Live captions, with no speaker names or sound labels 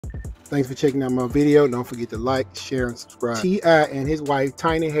Thanks for checking out my video. Don't forget to like, share, and subscribe. T.I. and his wife,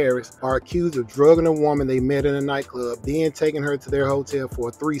 Tiny Harris, are accused of drugging a woman they met in a nightclub, then taking her to their hotel for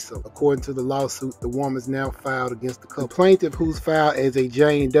a threesome. According to the lawsuit, the woman's now filed against the couple. The plaintiff, who's filed as a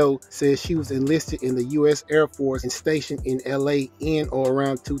Jane Doe, says she was enlisted in the U.S. Air Force and stationed in L.A. in or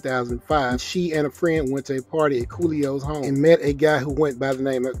around 2005. And she and a friend went to a party at Coolio's home and met a guy who went by the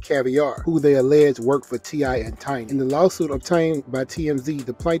name of Caviar, who they allege worked for T.I. and Tiny. In the lawsuit obtained by TMZ,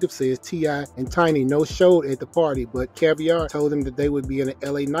 the plaintiff says T.I. and Tiny no-showed at the party, but Caviar told them that they would be in an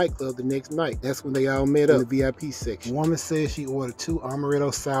LA nightclub the next night. That's when they all met up in the VIP section. The woman says she ordered 2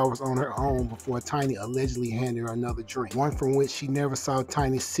 Amaretto sours on her own before Tiny allegedly handed her another drink, one from which she never saw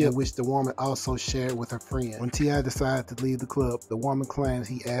Tiny sip, which the woman also shared with her friend. When T.I. decided to leave the club, the woman claims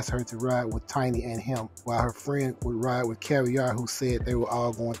he asked her to ride with Tiny and him, while her friend would ride with Caviar, who said they were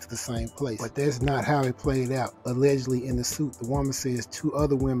all going to the same place. But that's not how it played out. Allegedly in the suit, the woman says 2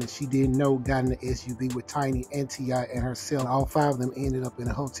 other women she didn't know got in the SUV with Tiny and T.I. and herself. All 5 of them ended up in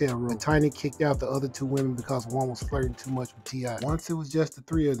a hotel room. Tiny kicked out the other 2 women because one was flirting too much with T.I. Once it was just the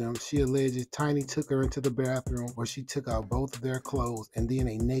 3 of them, she alleges Tiny took her into the bathroom where she took out both of their clothes, and then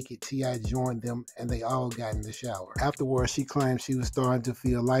a naked T.I. joined them and they all got in the shower. Afterward, she claimed she was starting to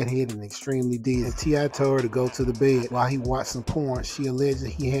feel lightheaded and extremely dizzy, and T.I. told her to go to the bed. While he watched some porn, she alleged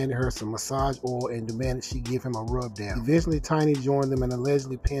he handed her some massage oil and demanded she give him a rub down. Eventually, Tiny joined them and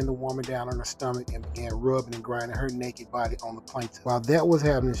allegedly pinned the woman down on her stomach and began rubbing and grinding her naked body on the plaintiff. While that was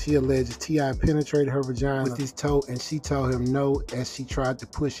happening, she alleges T.I. penetrated her vagina with his toe, and she told him no as she tried to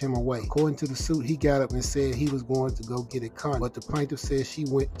push him away. According to the suit, he got up and said he was going to go get a condom, but the plaintiff says she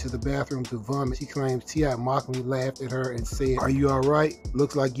went to the bathroom to vomit. She claims T.I. mockingly laughed at her and said, "Are you alright?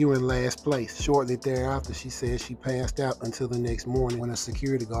 Looks like you in last place." Shortly thereafter, she says she passed out until the next morning when a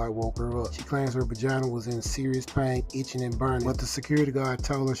security guard woke her up. She claims her vagina was in serious pain, itching and burning, but the security guard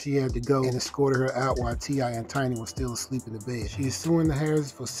told her she had to go and escorted her out while T.I. and Tiny were still asleep in the bed. She is suing the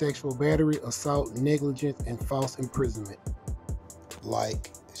Harris for sexual battery, assault, negligence, and false imprisonment.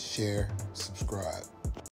 Like, share, subscribe.